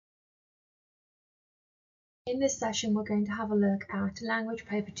In this session, we're going to have a look at Language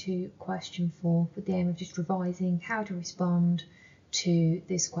Paper 2, Question 4, with the aim of just revising how to respond to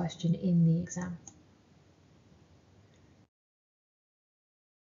this question in the exam.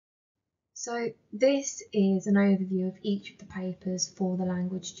 So this is an overview of each of the papers for the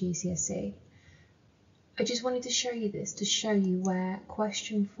Language GCSE. I just wanted to show you this to show you where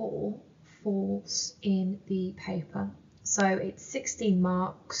question 4 falls in the paper. So it's 16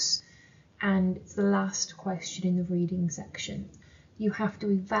 marks and it's the last question in the reading section. You have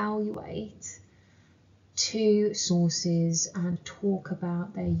to evaluate 2 sources and talk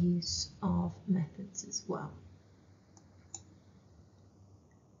about their use of methods as well.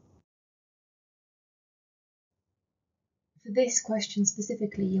 For this question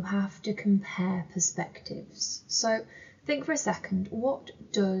specifically, you have to compare perspectives. So think for a second, what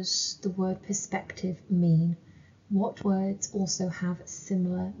does the word perspective mean? What words also have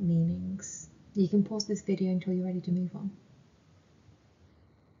similar meanings? You can pause this video until you're ready to move on.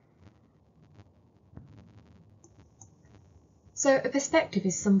 So a perspective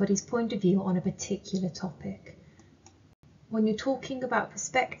is somebody's point of view on a particular topic. When you're talking about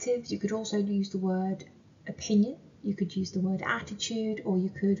perspectives, you could also use the word opinion, you could use the word attitude, or you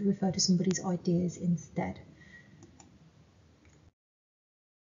could refer to somebody's ideas instead.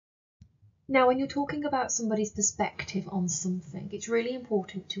 Now, when you're talking about somebody's perspective on something, it's really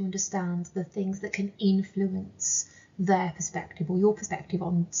important to understand the things that can influence their perspective or your perspective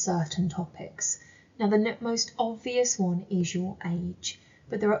on certain topics. Now, the most obvious one is your age,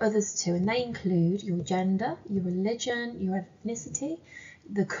 but there are others too, and they include your gender, your religion, your ethnicity,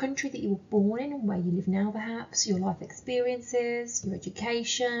 the country that you were born in and where you live now perhaps, your life experiences, your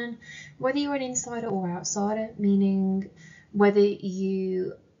education, whether you're an insider or outsider, meaning whether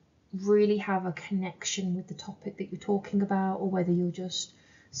you really have a connection with the topic that you're talking about, or whether you're just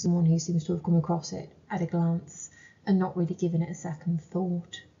someone who seems to have come across it at a glance and not really given it a second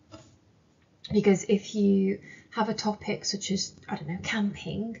thought. Because if you have a topic such as, I don't know,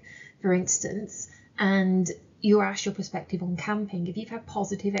 camping, for instance, and you're asked your perspective on camping, if you've had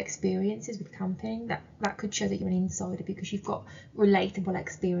positive experiences with camping, that could show that you're an insider because you've got relatable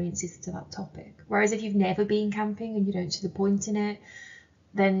experiences to that topic. Whereas if you've never been camping and you don't see the point in it,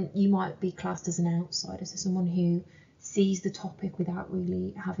 then you might be classed as an outsider, so someone who sees the topic without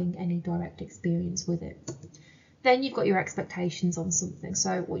really having any direct experience with it. Then you've got your expectations on something,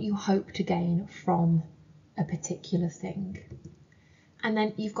 so what you hope to gain from a particular thing. And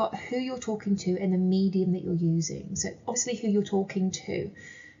then you've got who you're talking to and the medium that you're using. So obviously who you're talking to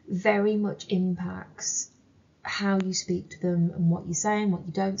very much impacts how you speak to them and what you say and what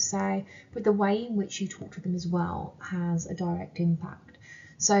you don't say, but the way in which you talk to them as well has a direct impact.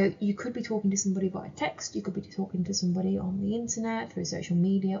 So you could be talking to somebody via text, you could be talking to somebody on the internet, through social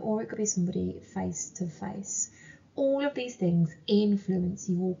media, or it could be somebody face to face. All of these things influence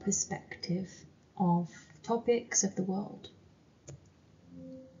your perspective of topics of the world.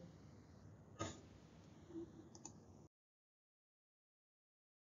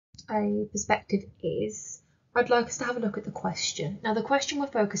 A perspective is, I'd like us to have a look at the question. Now, the question we're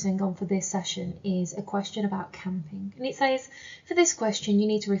focusing on for this session is a question about camping. And it says, for this question, you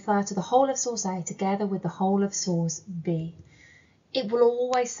need to refer to the whole of source A together with the whole of source B. It will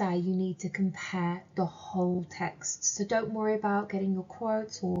always say you need to compare the whole text. So don't worry about getting your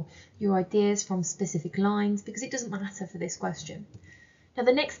quotes or your ideas from specific lines because it doesn't matter for this question. Now,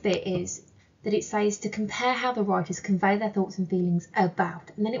 the next bit is that it says to compare how the writers convey their thoughts and feelings about,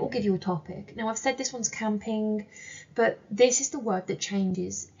 and then it will give you a topic. Now, I've said this one's camping, but this is the word that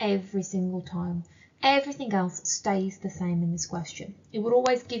changes every single time. Everything else stays the same in this question. It will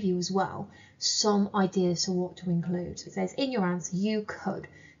always give you as well some ideas to what to include. So it says in your answer, you could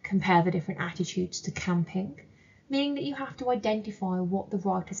compare the different attitudes to camping, meaning that you have to identify what the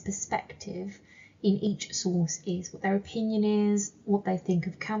writer's perspective in each source is, what their opinion is, what they think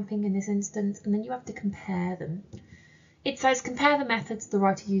of camping in this instance, and then you have to compare them. It says compare the methods the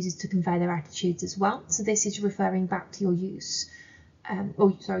writer uses to convey their attitudes as well. So this is referring back to your use,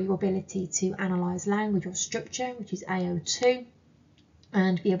 your ability to analyse language or structure, which is AO2,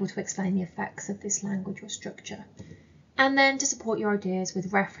 and be able to explain the effects of this language or structure. And then to support your ideas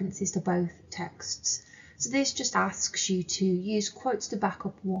with references to both texts. So this just asks you to use quotes to back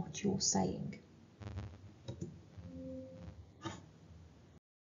up what you're saying.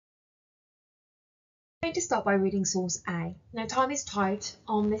 I'm going to start by reading source A. Now, time is tight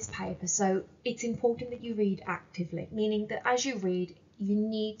on this paper, so it's important that you read actively, meaning that as you read, you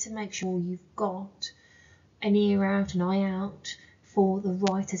need to make sure you've got an ear out, an eye out for the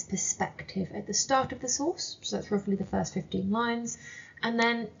writer's perspective at the start of the source, so that's roughly the first 15 lines, and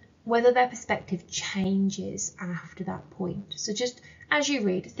then whether their perspective changes after that point. So just as you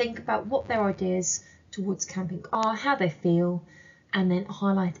read, think about what their ideas towards camping are, how they feel, and then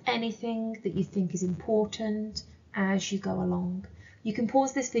highlight anything that you think is important as you go along. You can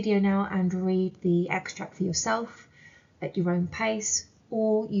pause this video now and read the extract for yourself at your own pace,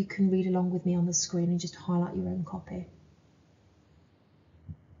 or you can read along with me on the screen and just highlight your own copy.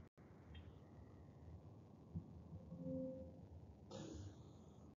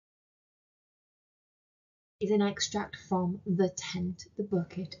 Is an extract from The Tent, the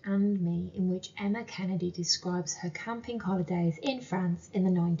Bucket and Me, in which Emma Kennedy describes her camping holidays in France in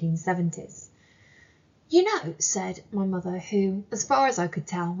the 1970s. "You know," said my mother, who, as far as I could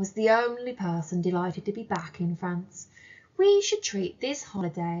tell, was the only person delighted to be back in France, "we should treat this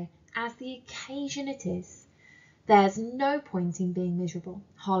holiday as the occasion it is. There's no point in being miserable.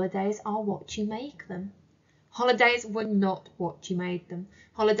 Holidays are what you make them." Holidays were not what you made them.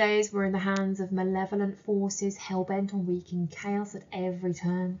 Holidays were in the hands of malevolent forces hell-bent on wreaking chaos at every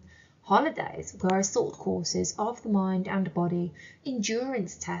turn. Holidays were assault courses of the mind and body,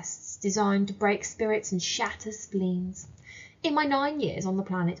 endurance tests designed to break spirits and shatter spleens. In my 9 years on the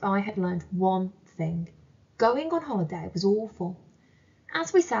planet, I had learned one thing. Going on holiday was awful.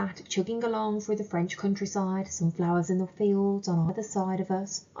 As we sat chugging along through the French countryside, sunflowers in the fields on either side of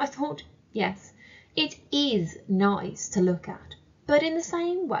us, I thought, yes, it is nice to look at, but in the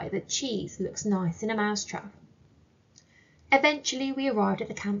same way that cheese looks nice in a mousetrap. Eventually we arrived at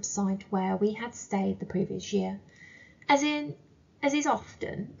the campsite where we had stayed the previous year. As is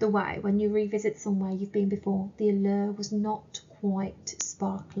often the way when you revisit somewhere you've been before, the allure was not quite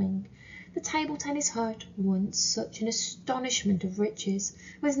sparkling. The table tennis hut, once such an astonishment of riches,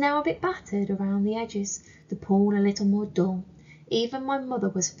 was now a bit battered around the edges, the pool a little more dull. Even my mother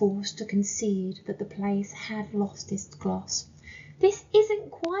was forced to concede that the place had lost its gloss. "This isn't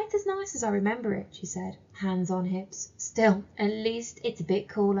quite as nice as I remember it," she said, hands on hips. "Still, at least it's a bit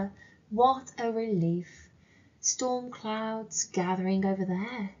cooler. What a relief." "Storm clouds gathering over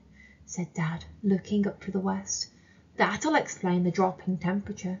there," said Dad, looking up to the west. "That'll explain the drop in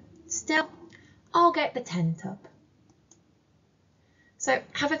temperature. Still, I'll get the tent up." So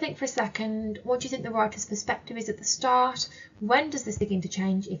have a think for a second. What do you think the writer's perspective is at the start? When does this begin to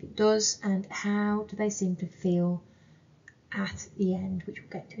change, if it does? And how do they seem to feel at the end, which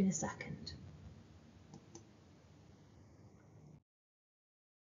we'll get to in a second?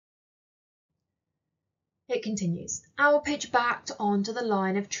 It continues. Our pitch backed onto the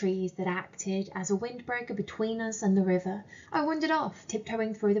line of trees that acted as a windbreaker between us and the river. I wandered off,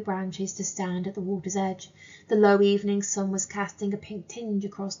 tiptoeing through the branches to stand at the water's edge. The low evening sun was casting a pink tinge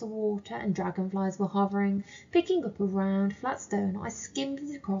across the water, and dragonflies were hovering. Picking up a round, flat stone, I skimmed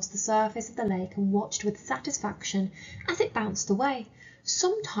it across the surface of the lake and watched with satisfaction as it bounced away.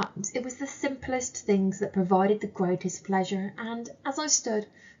 Sometimes it was the simplest things that provided the greatest pleasure, and as I stood,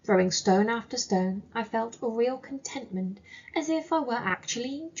 throwing stone after stone, I felt a real contentment, as if I were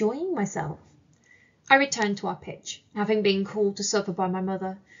actually enjoying myself. I returned to our pitch, having been called to supper by my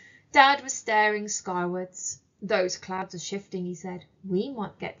mother. Dad was staring skywards. "Those clouds are shifting," he said. "We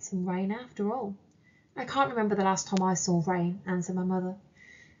might get some rain after all." "I can't remember the last time I saw rain," answered my mother.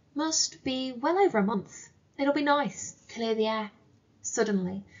 "Must be well over a month. It'll be nice, clear the air."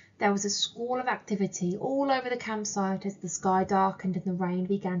 Suddenly, there was a squall of activity all over the campsite as the sky darkened and the rain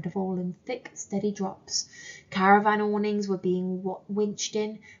began to fall in thick, steady drops. Caravan awnings were being winched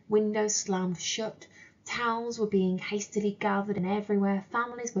in, windows slammed shut, towels were being hastily gathered, and everywhere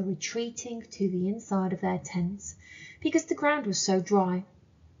families were retreating to the inside of their tents. Because the ground was so dry,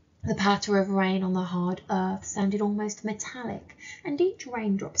 the patter of rain on the hard earth sounded almost metallic, and each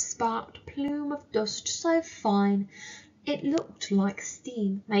raindrop sparked a plume of dust so fine it looked like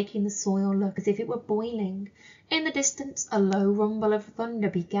steam, making the soil look as if it were boiling. In the distance, a low rumble of thunder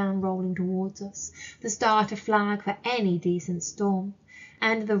began rolling towards us, the starter flag for any decent storm.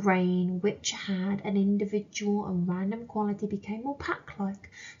 And the rain, which had an individual and random quality, became more pack-like,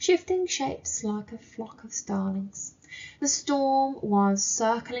 shifting shapes like a flock of starlings. The storm was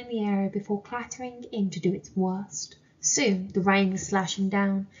circling the area before clattering in to do its worst. Soon the rain was slashing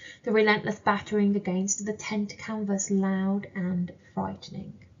down, the relentless battering against the tent canvas loud and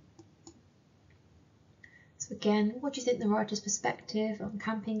frightening. So again, what do you think the writer's perspective on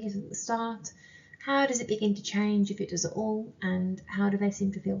camping is at the start? How does it begin to change, if it does at all? And how do they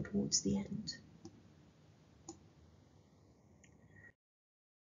seem to feel towards the end?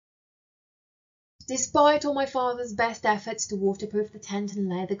 Despite all my father's best efforts to waterproof the tent and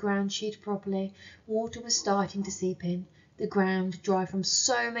lay the ground sheet properly, water was starting to seep in. The ground, dry from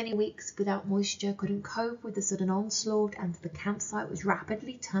so many weeks without moisture, couldn't cope with the sudden onslaught, and the campsite was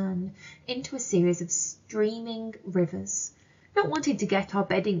rapidly turned into a series of streaming rivers. Not wanting to get our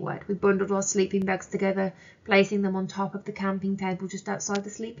bedding wet, we bundled our sleeping bags together, placing them on top of the camping table just outside the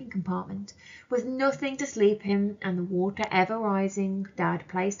sleeping compartment. With nothing to sleep in and the water ever rising, Dad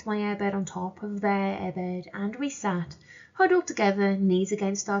placed my airbed on top of their airbed, and we sat, huddled together, knees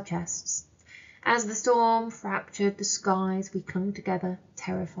against our chests. As the storm fractured the skies, we clung together,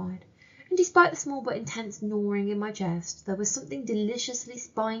 terrified. And despite the small but intense gnawing in my chest, there was something deliciously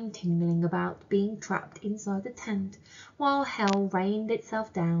spine-tingling about being trapped inside the tent while hell rained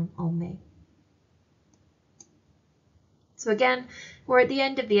itself down on me. So again, we're at the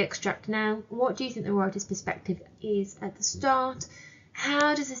end of the extract now. What do you think the writer's perspective is at the start?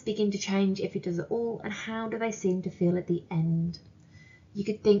 How does this begin to change, if it does at all? And how do they seem to feel at the end? You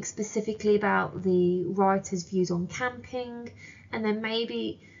could think specifically about the writer's views on camping, and then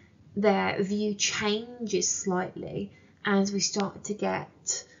maybe their view changes slightly as we start to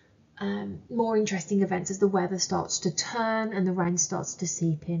get more interesting events as the weather starts to turn and the rain starts to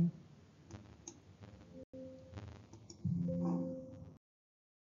seep in.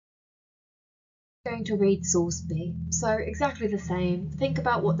 Going to read source B. So exactly the same. Think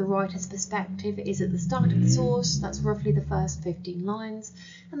about what the writer's perspective is at the start of the source. That's roughly the first 15 lines.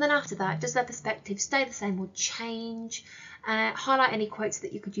 And then after that, does their perspective stay the same or change? Highlight any quotes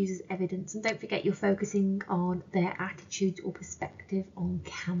that you could use as evidence. And don't forget you're focusing on their attitude or perspective on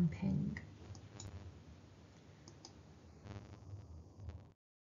camping.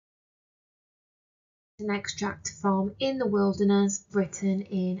 An extract from In the Wilderness, written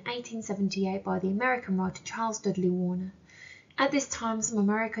in 1878 by the American writer Charles Dudley Warner. At this time, some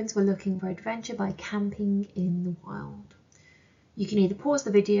Americans were looking for adventure by camping in the wild. You can either pause the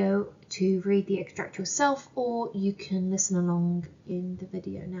video to read the extract yourself, or you can listen along in the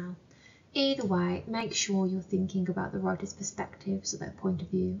video now. Either way, make sure you're thinking about the writer's perspective, so their point of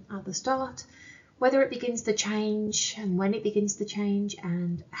view at the start, whether it begins to change and when it begins to change,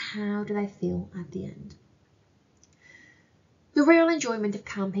 and how do they feel at the end. The real enjoyment of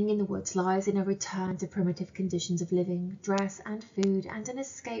camping in the woods lies in a return to primitive conditions of living, dress and food, and an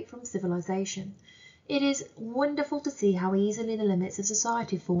escape from civilization. It is wonderful to see how easily the limits of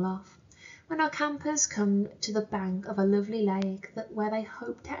society fall off. When our campers come to the bank of a lovely lake where they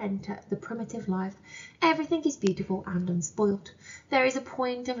hope to enter the primitive life, everything is beautiful and unspoilt. There is a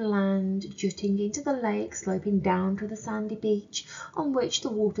point of land jutting into the lake, sloping down to the sandy beach on which the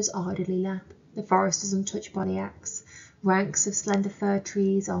waters idly lap. The forest is untouched by the axe. Ranks of slender fir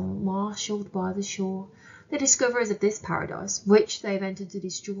trees are marshalled by the shore. The discoverers of this paradise, which they have entered to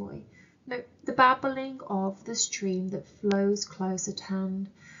destroy, note the babbling of the stream that flows close at hand.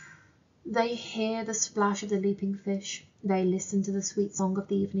 They hear the splash of the leaping fish. They listen to the sweet song of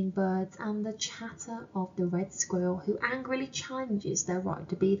the evening birds and the chatter of the red squirrel, who angrily challenges their right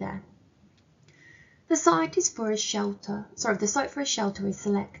to be there. The site for a shelter is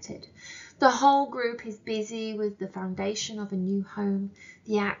selected. The whole group is busy with the foundation of a new home.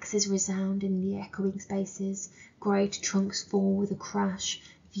 The axes resound in the echoing spaces. Great trunks fall with a crash.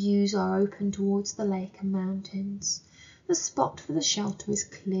 Views are open towards the lake and mountains. The spot for the shelter is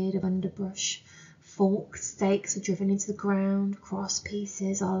cleared of underbrush. Forked stakes are driven into the ground, cross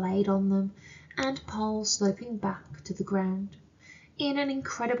pieces are laid on them, and poles sloping back to the ground. In an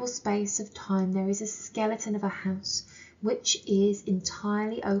incredible space of time there is a skeleton of a house, which is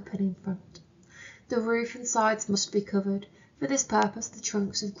entirely open in front. The roof and sides must be covered. For this purpose the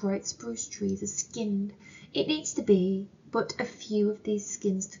trunks of great spruce trees are skinned. It needs to be but a few of these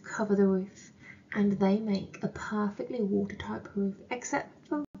skins to cover the roof, and they make a perfectly watertight roof, except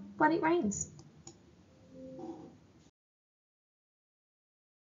for when it rains.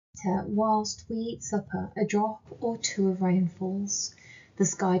 Whilst we eat supper, a drop or two of rain falls. The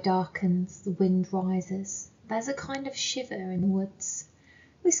sky darkens, the wind rises. There's a kind of shiver in the woods.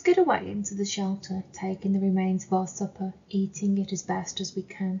 We scud away into the shelter, taking the remains of our supper, eating it as best as we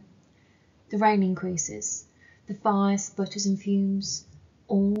can. The rain increases. The fire sputters and fumes.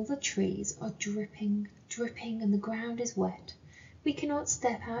 All the trees are dripping, and the ground is wet. We cannot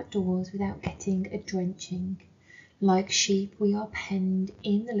step outdoors without getting a drenching. Like sheep, we are penned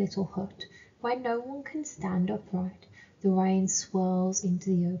in the little hut, where no one can stand upright. The rain swirls into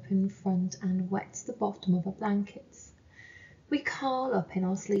the open front and wets the bottom of our blankets. We curl up in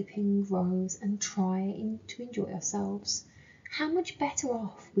our sleeping rows and try to enjoy ourselves. How much better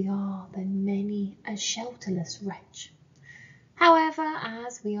off we are than many a shelterless wretch. However,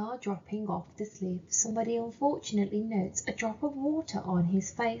 as we are dropping off to sleep, somebody unfortunately notes a drop of water on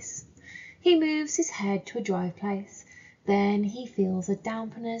his face. He moves his head to a dry place, Then he feels a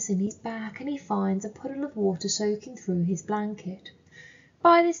dampness in his back and he finds a puddle of water soaking through his blanket.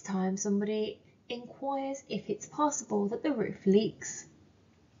 By this time, somebody inquires if it's possible that the roof leaks.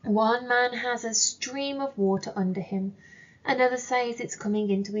 One man has a stream of water under him. Another says it's coming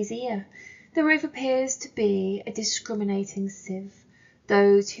into his ear. The roof appears to be a discriminating sieve.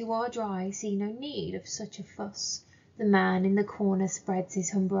 Those who are dry see no need of such a fuss. The man in the corner spreads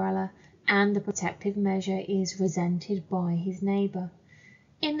his umbrella, and the protective measure is resented by his neighbour.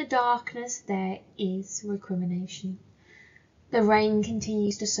 In the darkness there is recrimination. The rain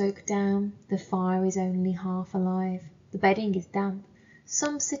continues to soak down. The fire is only half alive. The bedding is damp.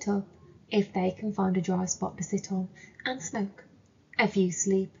 Some sit up, if they can find a dry spot to sit on, and smoke. A few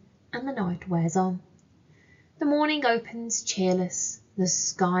sleep, and the night wears on. The morning opens cheerless. The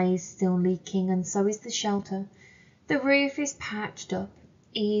sky is still leaking, and so is the shelter. The roof is patched up.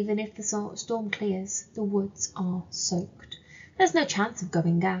 Even if the storm clears, the woods are soaked. There's no chance of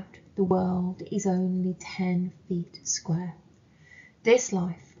going out. The world is only 10 feet square. This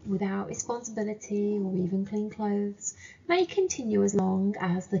life, without responsibility or even clean clothes, may continue as long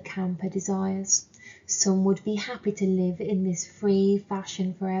as the camper desires. Some would be happy to live in this free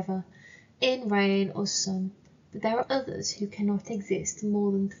fashion forever, in rain or sun, but there are others who cannot exist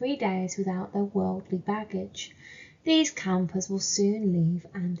more than 3 days without their worldly baggage. These campers will soon leave,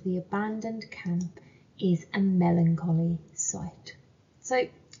 and the abandoned camp is a melancholy sight. So,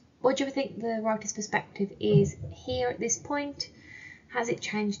 what do you think the writer's perspective is here at this point? Has it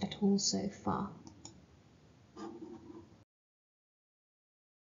changed at all so far?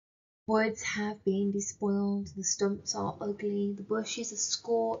 Woods have been despoiled, the stumps are ugly, the bushes are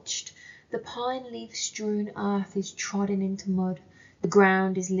scorched, the pine leaf-strewn earth is trodden into mud, the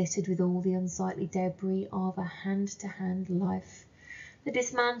ground is littered with all the unsightly debris of a hand-to-hand life. The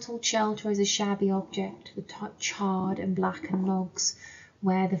dismantled shelter is a shabby object, the charred and blackened logs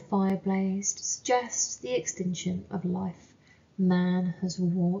where the fire blazed suggest the extinction of life. Man has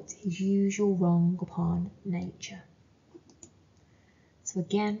wrought his usual wrong upon nature. So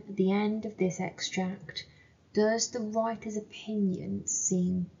again, at the end of this extract, does the writer's opinion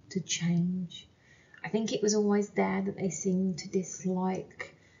seem to change? I think it was always there that they seemed to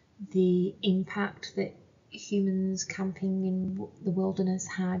dislike the impact that humans camping in the wilderness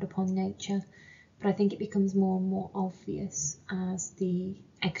had upon nature, but I think it becomes more and more obvious as the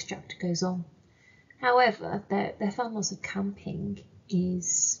extract goes on. However, their fondness of camping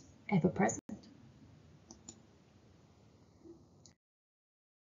is ever present.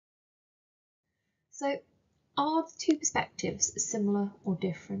 So, are the two perspectives similar or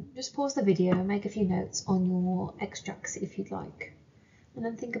different? Just pause the video and make a few notes on your extracts if you'd like, and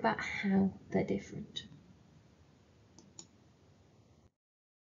then think about how they're different.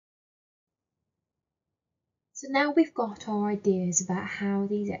 So now we've got our ideas about how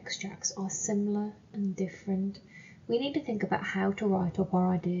these extracts are similar and different, we need to think about how to write up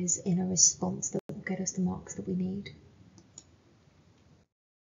our ideas in a response that will get us the marks that we need.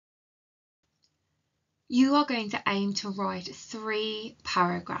 You are going to aim to write 3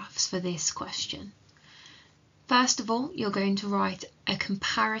 paragraphs for this question. First of all, you're going to write a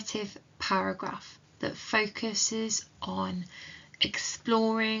comparative paragraph that focuses on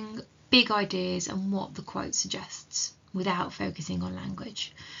exploring big ideas and what the quote suggests without focusing on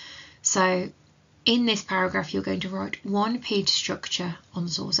language. So in this paragraph, you're going to write one page structure on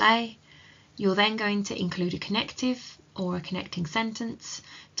source A. You're then going to include a connective or a connecting sentence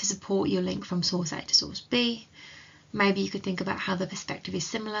to support your link from source A to source B. Maybe you could think about how the perspective is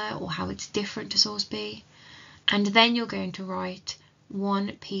similar or how it's different to source B. And then you're going to write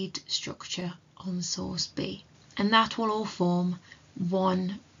one page structure on source B. And that will all form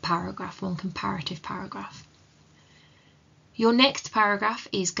one paragraph, one comparative paragraph. Your next paragraph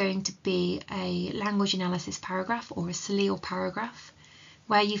is going to be a language analysis paragraph or a Salil paragraph,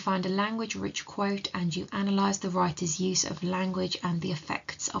 where you find a language-rich quote and you analyse the writer's use of language and the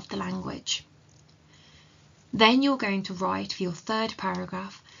effects of the language. Then you're going to write for your third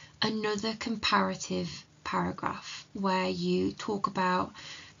paragraph another comparative paragraph where you talk about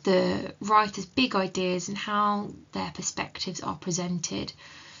the writer's big ideas and how their perspectives are presented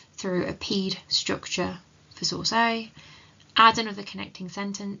through a PED structure for source A, add another connecting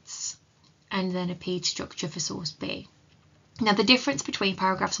sentence, and then a PED structure for source B. Now the difference between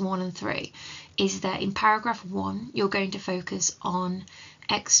paragraphs 1 and 3 is that in paragraph 1 you're going to focus on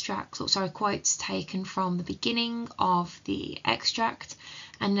quotes taken from the beginning of the extract,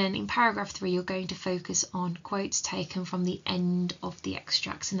 and then in paragraph 3 you're going to focus on quotes taken from the end of the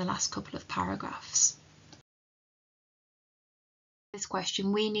extracts in the last couple of paragraphs. this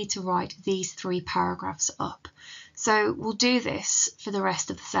question, we need to write these 3 paragraphs up. So we'll do this for the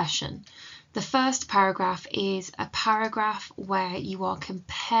rest of the session. The first paragraph is a paragraph where you are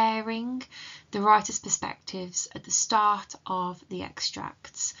comparing the writer's perspectives at the start of the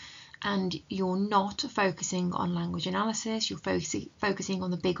extracts, and you're not focusing on language analysis, you're focusing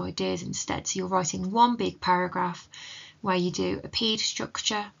on the big ideas instead. So you're writing one big paragraph where you do a PED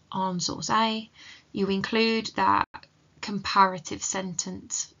structure on source A, you include that comparative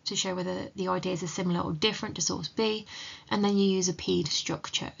sentence to show whether the ideas are similar or different to source B, and then you use a PED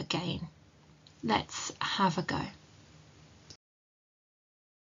structure again. Let's have a go.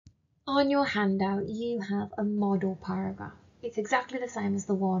 On your handout, you have a model paragraph. It's exactly the same as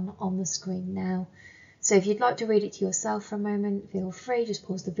the one on the screen now. So if you'd like to read it to yourself for a moment, feel free, just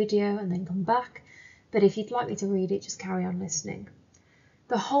pause the video and then come back. But if you'd like me to read it, just carry on listening.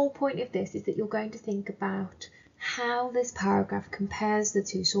 The whole point of this is that you're going to think about how this paragraph compares the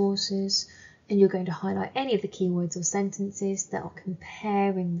 2 sources, and you're going to highlight any of the keywords or sentences that are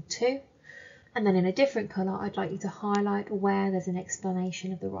comparing the 2. And then in a different colour, I'd like you to highlight where there's an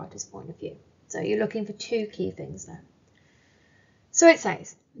explanation of the writer's point of view. So you're looking for 2 key things there. So it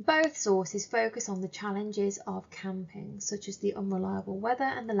says, both sources focus on the challenges of camping, such as the unreliable weather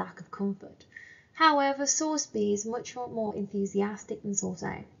and the lack of comfort. However, source B is much more enthusiastic than source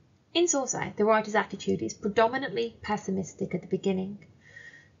A. In source A, the writer's attitude is predominantly pessimistic at the beginning.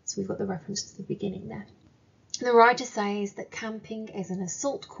 So we've got the reference to the beginning there. The writer says that camping is an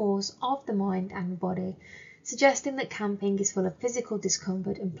assault course of the mind and body, suggesting that camping is full of physical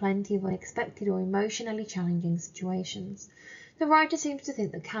discomfort and plenty of unexpected or emotionally challenging situations. The writer seems to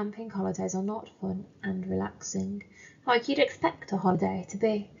think that camping holidays are not fun and relaxing, like you'd expect a holiday to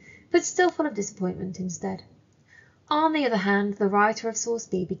be, but still full of disappointment instead. On the other hand, the writer of source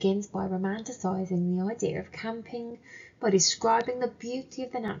B begins by romanticising the idea of camping by describing the beauty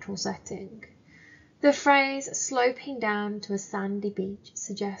of the natural setting. The phrase sloping down to a sandy beach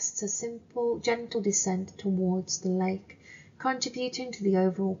suggests a simple, gentle descent towards the lake, contributing to the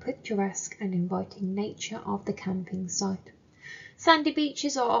overall picturesque and inviting nature of the camping site. Sandy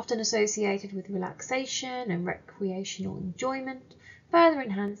beaches are often associated with relaxation and recreational enjoyment, further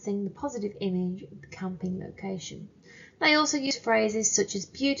enhancing the positive image of the camping location. They also use phrases such as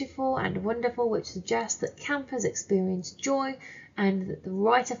beautiful and wonderful, which suggest that campers experience joy and that the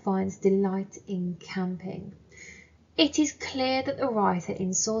writer finds delight in camping. It is clear that the writer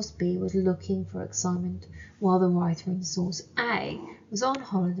in source B was looking for excitement, while the writer in source A was on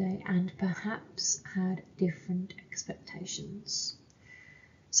holiday and perhaps had different expectations.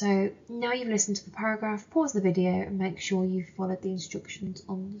 So now you've listened to the paragraph, pause the video and make sure you've followed the instructions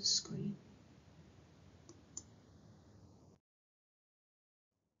on the screen.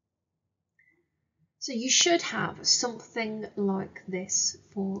 So you should have something like this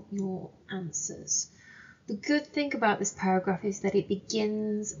for your answers. The good thing about this paragraph is that it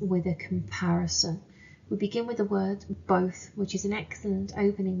begins with a comparison. We begin with the word both, which is an excellent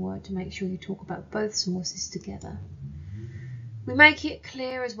opening word to make sure you talk about both sources together. We make it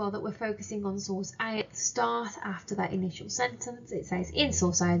clear as well that we're focusing on source A at the start after that initial sentence. It says, in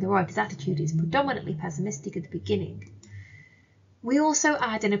source A, the writer's attitude is predominantly pessimistic at the beginning. We also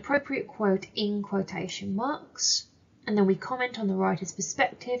add an appropriate quote in quotation marks, and then we comment on the writer's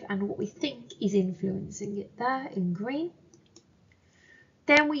perspective and what we think is influencing it there in green.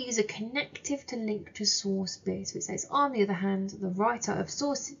 Then we use a connective to link to source B. So it says, on the other hand, the writer of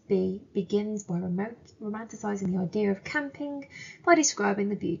source B begins by romanticising the idea of camping by describing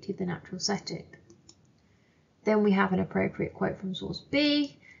the beauty of the natural setting. Then we have an appropriate quote from source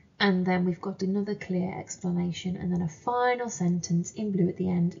B, and then we've got another clear explanation, and then a final sentence in blue at the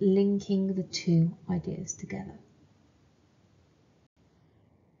end, linking the 2 ideas together.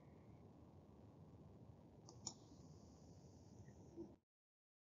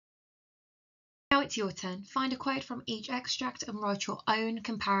 Now it's your turn. Find a quote from each extract and write your own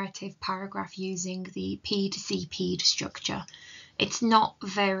comparative paragraph using the P-to-C-PED structure. It's not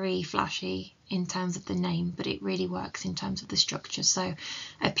very flashy in terms of the name, but it really works in terms of the structure. So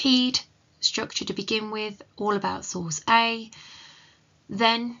a PED structure to begin with, all about source A,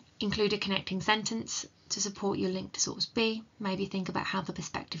 then include a connecting sentence to support your link to source B. Maybe think about how the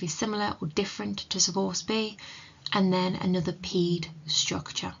perspective is similar or different to source B, and then another PED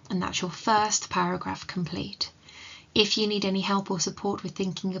structure, and that's your first paragraph complete. If you need any help or support with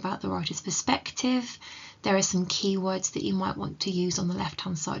thinking about the writer's perspective, there are some keywords that you might want to use on the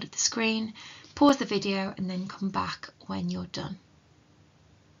left-hand side of the screen. Pause the video and then come back when you're done.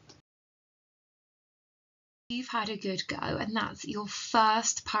 You've had a good go, and that's your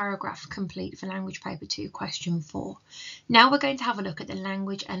first paragraph complete for Language Paper 2, question 4. Now we're going to have a look at the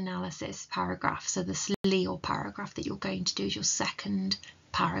language analysis paragraph, so the SLEAL paragraph that you're going to do is your second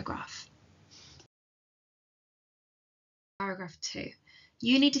paragraph. Paragraph 2.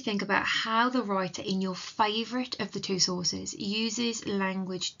 You need to think about how the writer in your favourite of the two sources uses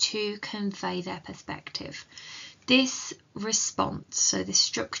language to convey their perspective. This response, so the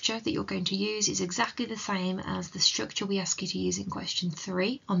structure that you're going to use, is exactly the same as the structure we ask you to use in question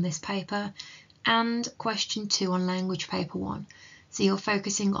 3 on this paper and question 2 on Language Paper 1. So you're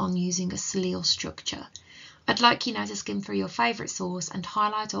focusing on using a SLEAL structure. I'd like you now to skim through your favourite source and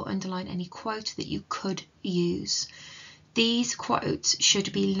highlight or underline any quote that you could use. These quotes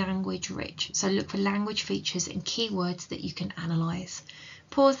should be language rich, so look for language features and keywords that you can analyse.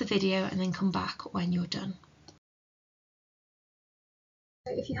 Pause the video and then come back when you're done.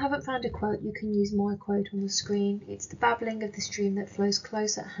 If you haven't found a quote, you can use my quote on the screen. It's the babbling of the stream that flows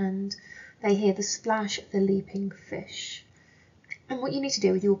close at hand. They hear the splash of the leaping fish. And what you need to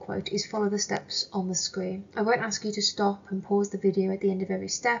do with your quote is follow the steps on the screen. I won't ask you to stop and pause the video at the end of every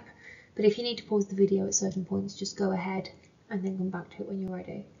step, but if you need to pause the video at certain points, just go ahead and then come back to it when you're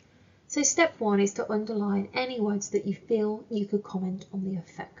ready. So step 1 is to underline any words that you feel you could comment on the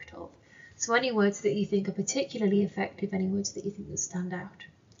effect of. So any words that you think are particularly effective, any words that you think that stand out.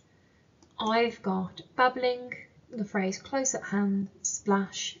 I've got babbling, the phrase close at hand,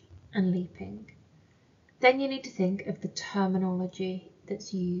 splash and leaping. Then you need to think of the terminology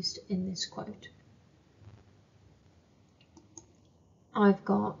that's used in this quote. I've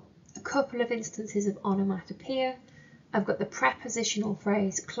got a couple of instances of onomatopoeia. I've got the prepositional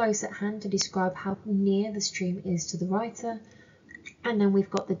phrase close at hand to describe how near the stream is to the writer. And then we've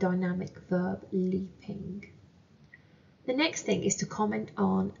got the dynamic verb leaping. The next thing is to comment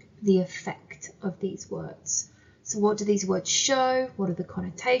on the effect of these words. So what do these words show? What are the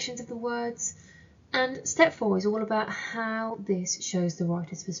connotations of the words? And step 4 is all about how this shows the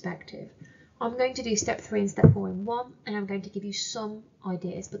writer's perspective. I'm going to do step 3 and step 4 in one, and I'm going to give you some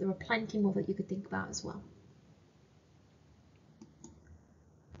ideas, but there are plenty more that you could think about as well.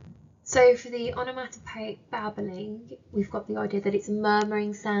 So for the onomatopoeic babbling, we've got the idea that it's a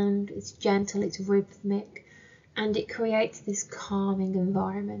murmuring sound, it's gentle, it's rhythmic, and it creates this calming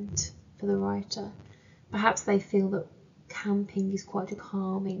environment for the writer. Perhaps they feel that camping is quite a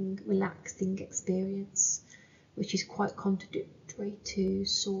calming, relaxing experience, which is quite contradictory to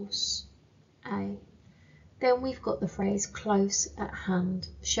source A. Then we've got the phrase close at hand,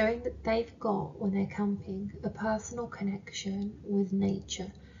 showing that they've got, when they're camping, a personal connection with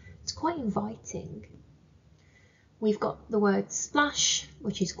nature. It's quite inviting. We've got the word splash,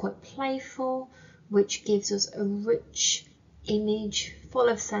 which is quite playful, which gives us a rich image full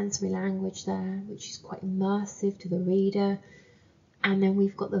of sensory language there, which is quite immersive to the reader. And then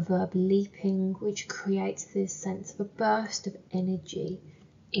we've got the verb leaping, which creates this sense of a burst of energy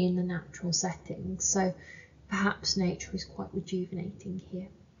in the natural setting. So perhaps nature is quite rejuvenating here.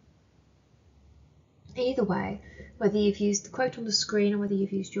 Either way, whether you've used the quote on the screen or whether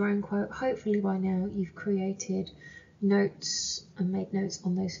you've used your own quote, hopefully by now you've created notes and made notes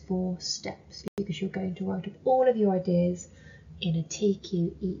on those 4 steps, because you're going to write up all of your ideas in a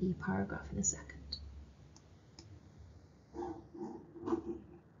TQEE paragraph in a second.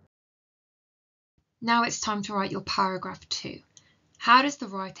 Now it's time to write your paragraph 2. How does the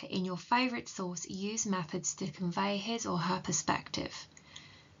writer in your favourite source use methods to convey his or her perspective?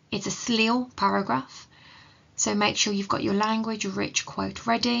 It's a SLEAL paragraph, so make sure you've got your language rich quote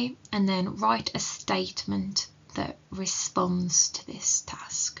ready and then write a statement that responds to this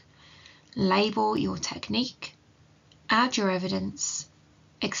task. Label your technique, add your evidence,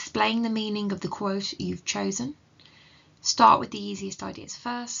 explain the meaning of the quote you've chosen, start with the easiest ideas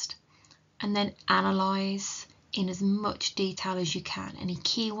first, and then analyse in as much detail as you can any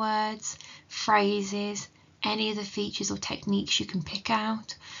keywords, phrases, any of the features or techniques you can pick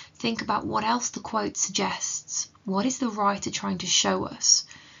out. Think about what else the quote suggests. What is the writer trying to show us?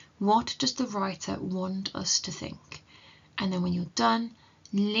 What does the writer want us to think? And then when you're done,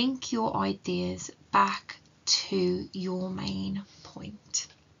 link your ideas back to your main point.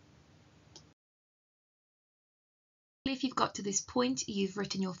 If you've got to this point, you've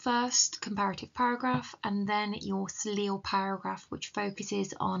written your first comparative paragraph and then your SLEAL paragraph, which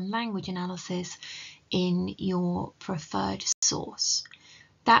focuses on language analysis in your preferred source.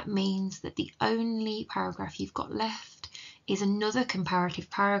 That means that the only paragraph you've got left is another comparative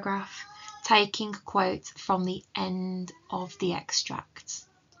paragraph, taking quotes from the end of the extracts.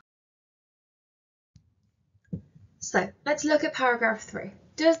 So let's look at paragraph 3.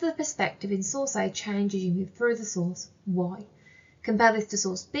 Does the perspective in source A change as you move through the source? Why? Compare this to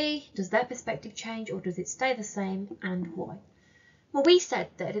source B. Does their perspective change or does it stay the same, and why? Well, we said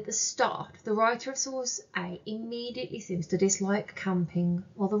that at the start, the writer of source A immediately seems to dislike camping,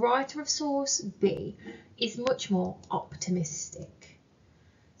 while the writer of source B is much more optimistic.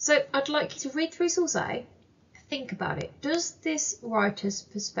 So I'd like you to read through source A, think about it. Does this writer's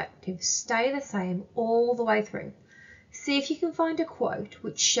perspective stay the same all the way through? See if you can find a quote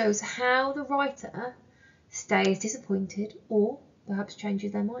which shows how the writer stays disappointed or perhaps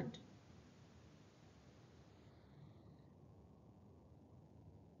changes their mind.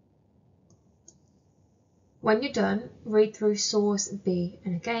 When you're done, read through source B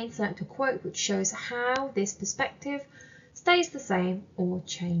and again select a quote which shows how this perspective stays the same or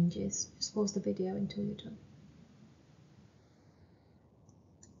changes. Just pause the video until you're done.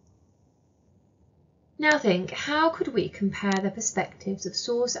 Now think, how could we compare the perspectives of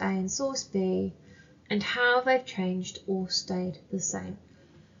source A and source B and how they've changed or stayed the same?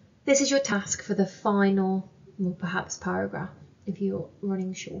 This is your task for the final, or perhaps paragraph, if you're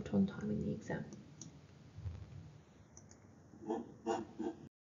running short on time in the exam.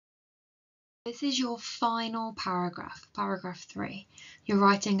 This is your final paragraph, paragraph 3. You're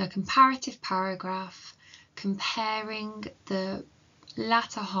writing a comparative paragraph comparing the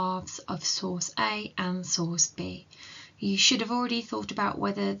latter halves of source A and source B. You should have already thought about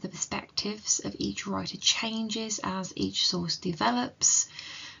whether the perspectives of each writer changes as each source develops.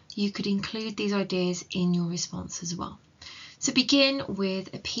 You could include these ideas in your response as well. So begin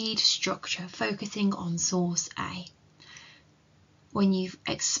with a PED structure focusing on source A. When you've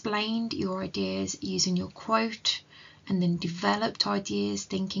explained your ideas using your quote and then developed ideas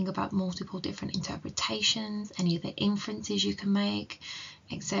thinking about multiple different interpretations, any other inferences you can make,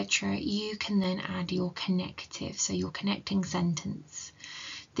 etc., you can then add your connective, so your connecting sentence.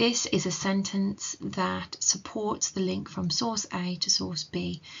 This is a sentence that supports the link from source A to source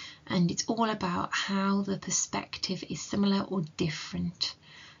B, and it's all about how the perspective is similar or different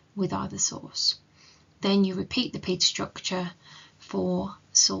with either source. Then you repeat the PED structure for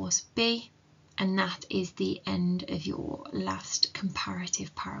source B, and that is the end of your last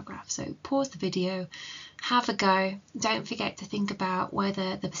comparative paragraph. So pause the video, have a go. Don't forget to think about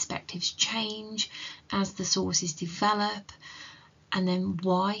whether the perspectives change as the sources develop, and then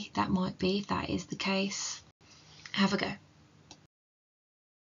why that might be if that is the case. Have a go.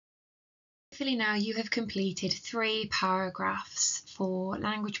 Hopefully now you have completed 3 paragraphs for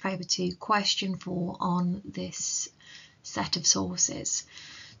Language Paper 2, question 4 on this set of sources.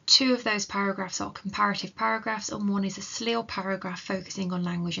 2 of those paragraphs are comparative paragraphs and 1 is a SLIL paragraph focusing on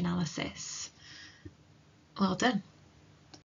language analysis. Well done.